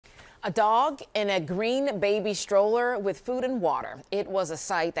A dog in a green baby stroller with food and water. It was a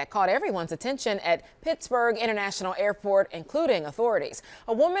sight that caught everyone's attention at Pittsburgh International Airport, including authorities.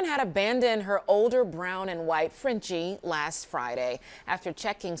 A woman had abandoned her older brown and white Frenchie last Friday. After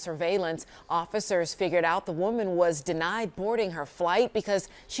checking surveillance, officers figured out the woman was denied boarding her flight because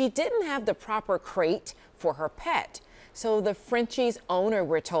she didn't have the proper crate for her pet. So the Frenchie's owner,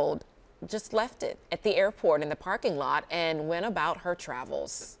 we're told, just left it at the airport in the parking lot and went about her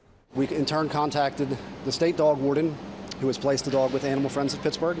travels. We in turn contacted the state dog warden, who has placed the dog with Animal Friends of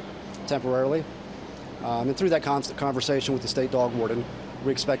Pittsburgh temporarily. And through that conversation with the state dog warden,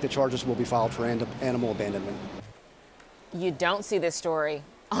 we expect that charges will be filed for animal abandonment. You don't see this story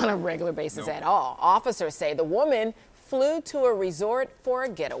on a regular basis at all. Officers say the woman flew to a resort for a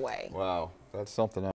getaway. Wow, that's something else.